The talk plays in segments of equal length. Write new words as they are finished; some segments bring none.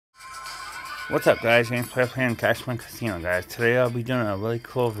What's up, guys? James playing Cashman Casino, guys. Today I'll be doing a really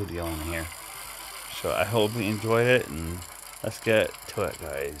cool video in here. So I hope you enjoyed it, and let's get to it,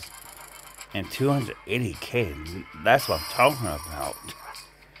 guys. And 280k, that's what I'm talking about.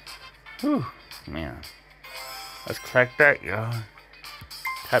 Whew, man. Let's crack that, y'all.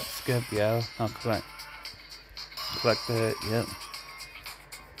 Tap skip, yeah. I'll collect it, yep.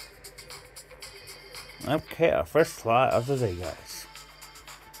 Okay, our first slot of the day, guys.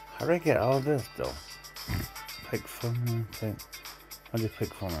 How did I get all this, though? Pick from, pick. How do you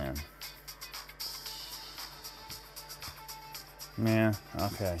pick from, man? Man,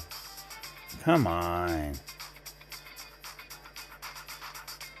 okay. Come on.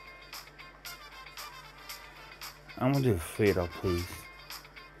 I'm gonna do Fredo, please.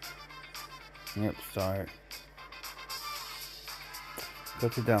 Yep, start. Go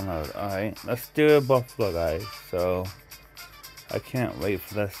to download. Alright, let's do a Buffalo, guys. So, I can't wait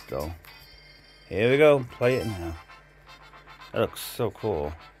for this, though. Here we go. Play it now. That looks so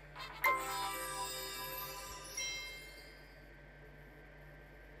cool.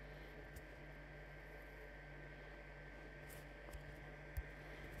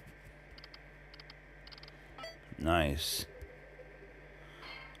 Nice.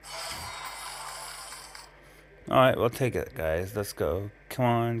 Alright, we'll take it, guys. Let's go. Come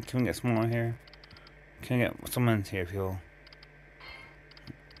on. Can we get some more here? Can we get someone in here, people?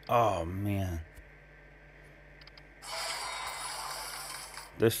 Oh, man.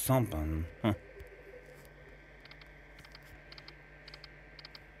 There's something. Huh.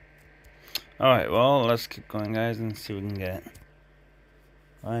 Alright, well, let's keep going, guys, and see what we can get.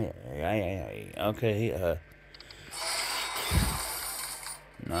 Okay,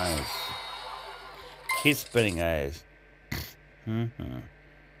 nice. Keep spinning, guys.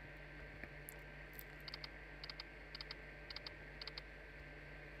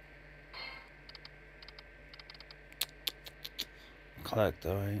 Collect,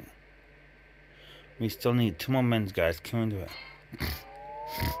 alright. We still need 2 more minutes, guys. Can we do it?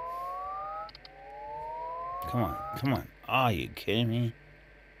 Come on, come on. Are you kidding me?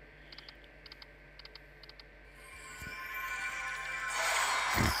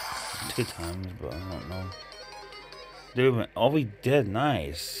 Two times, but I don't know. Dude, oh, we did.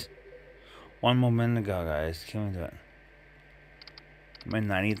 Nice. 1 more minute ago, guys. Can we do it? I'm at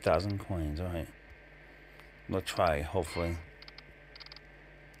 90,000 coins. Alright. We'll try, hopefully.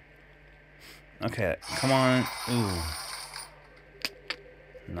 Okay, come on. Ooh.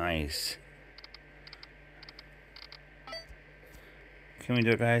 Nice. Can we do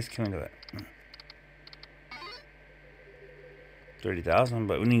it, guys? Can we do it? 30,000,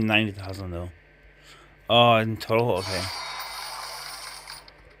 but we need 90,000 though. Oh, in total? Okay.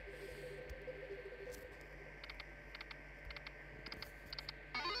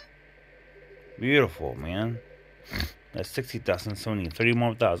 Beautiful, man. That's 60,000, so we need 30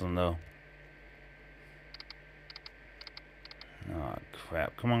 more thousand though. Oh,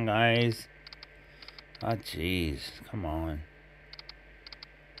 crap. Come on, guys. Ah, jeez. Come on.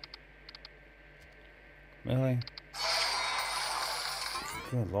 Really?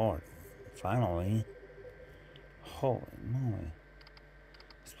 Good lord. Finally. Holy moly.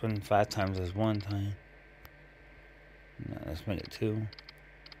 Spend 5 times as 1 time. No, let's make it 2.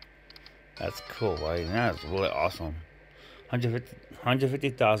 That's cool, right? That's really awesome.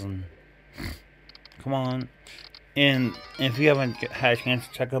 150,000. Come on. And if you haven't had a chance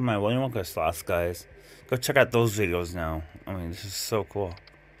to check out my William Wonka slots, guys, go check out those videos now. I mean, this is so cool.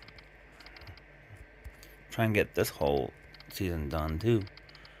 Try and get this whole season done, too.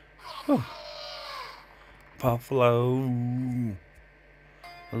 Whew. Buffalo.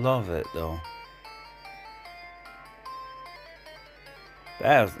 Love it, though.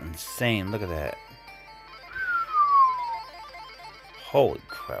 That was insane. Look at that. Holy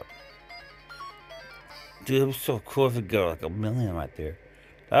crap. Dude, it was so cool if it go like 1 million right there.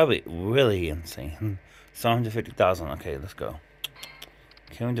 That would be really insane. 750,000. Okay, let's go.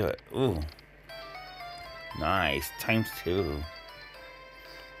 Can we do it? Ooh. Nice. Times 2.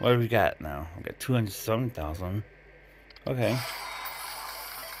 What do we got now? We got 207,000. Okay.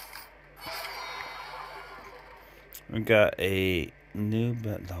 We got a new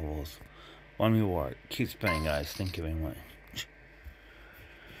bet levels. 1 reward. Keep spinning, guys. Thank you very much.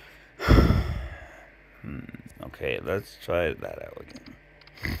 Okay, let's try that out again.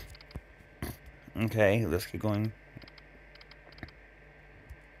 Okay, let's keep going.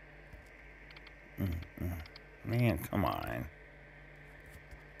 Man, come on.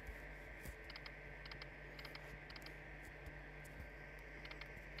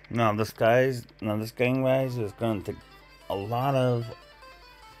 Now this game, guys, is going to take a lot of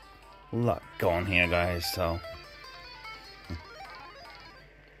lot going here, guys. So,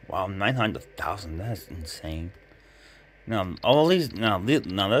 wow, 900,000. That's insane. Now, all these now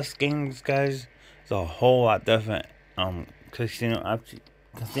this games, guys, is a whole lot different. Casino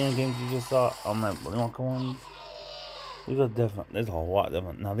games you just saw on my local ones. These are different. There's a lot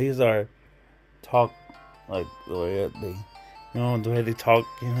different. Now these are talk like the way they, the way they talk.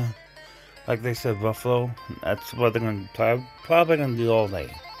 Like they said, Buffalo. That's what they're gonna probably gonna do all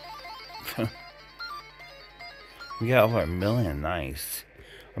day. We got over 1 million. Nice.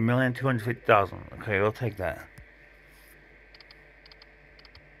 1,250,000. Okay, we'll take that.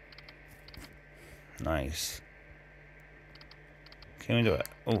 Nice. Can we do it?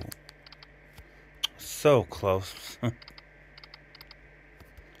 Oh, so close.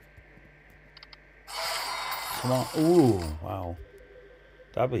 Come on. Ooh, wow.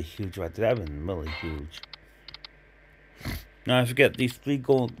 That'd be huge right there. That'd be really huge. Now, I forget these 3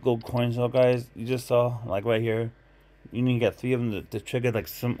 gold coins, though, guys. You just saw, like right here. You need to get 3 of them to trigger like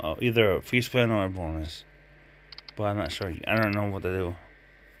some either a free spin or a bonus. But I'm not sure. I don't know what to do.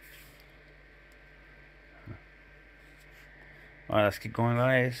 Alright, let's keep going,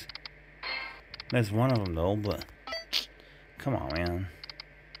 guys. There's one of them though, but come on, man.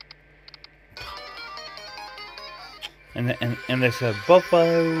 And they said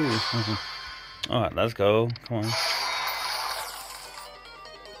Buffalo. Alright, let's go. Come on.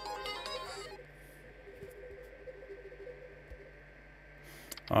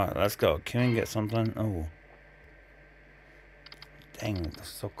 Alright, let's go. Can we get something? Oh. Dang, it's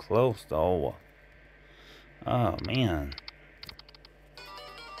so close though. Oh man.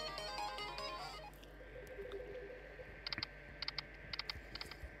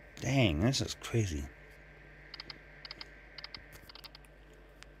 Dang, this is crazy.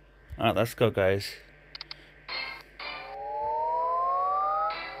 Alright, let's go, guys.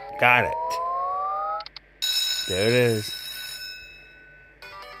 Got it. There it is.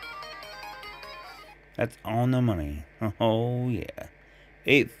 That's on the money. Oh, yeah.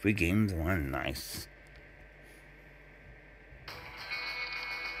 8 free games, 1 nice.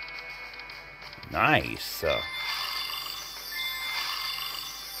 Nice.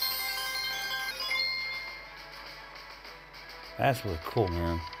 That's really cool,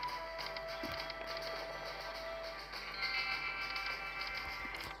 man.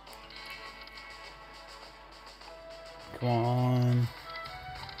 Come on.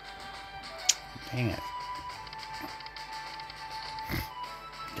 Dang it.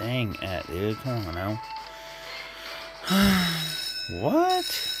 Dang it, dude. Come on now. What?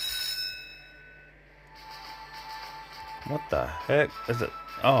 What the heck is it?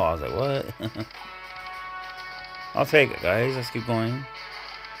 Oh, I was like, what? I'll take it, guys. Let's keep going.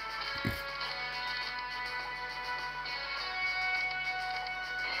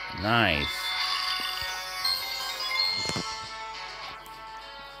 Nice.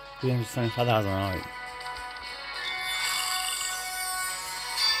 375,000. All right.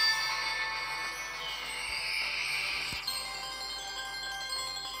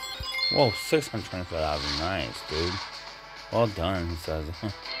 Whoa, 625,000. Nice, dude. Well done, he says.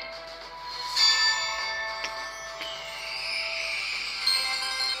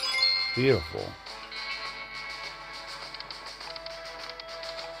 Beautiful.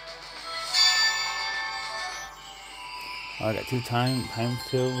 I got 2 times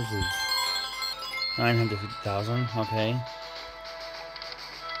 2 is 950,000. Okay.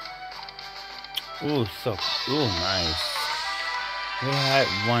 Ooh, nice. We had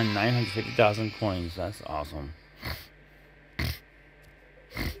won 950,000 coins. That's awesome.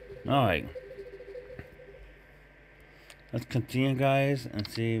 Alright. Let's continue, guys, and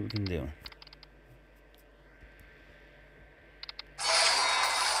see what we can do.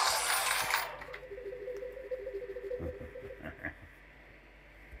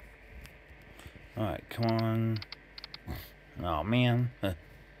 Alright, come on. Oh, man.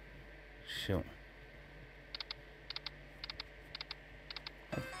 Shoot.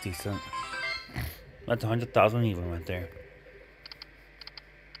 That's decent. That's 100,000 even right there.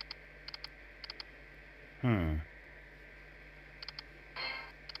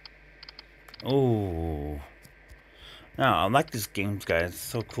 Oh. Now, I like this games, guys. It's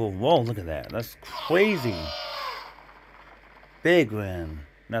so cool. Whoa, look at that. That's crazy. Big win.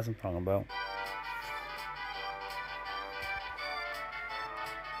 That's what I'm talking about.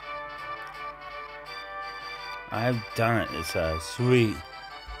 I've done it. It's sweet.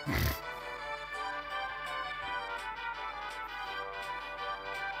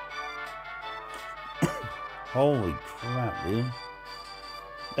 Holy crap, dude.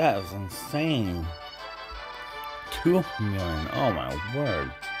 That was insane. 2 million. Oh my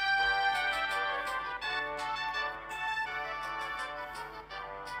word.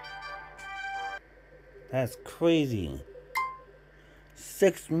 That's crazy.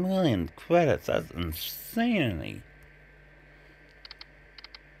 6 million credits. That's insanity.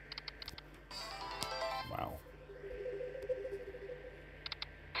 Wow.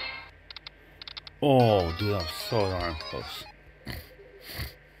 Oh, dude, I'm so darn close.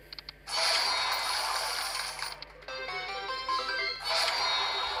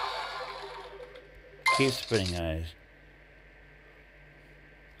 Keep spinning, guys.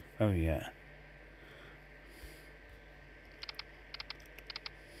 Oh, yeah.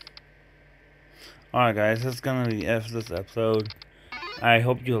 Alright, guys, that's gonna be it for this episode. I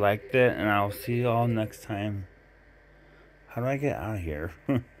hope you liked it, and I'll see you all next time. How do I get out of here?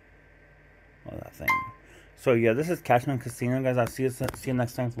 Oh, that thing. So, yeah, this is Cashman Casino, guys. I'll see you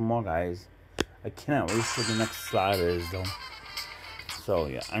next time for more, guys. I cannot wait for the next sliders, though. So,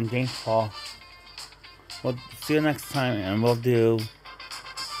 yeah, I'm James Paul. We'll see you next time, and we'll do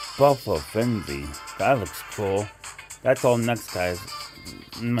Buffalo Frenzy. That looks cool. That's all next, guys.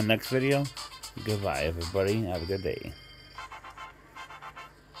 In my next video. Goodbye, everybody. Have a good day.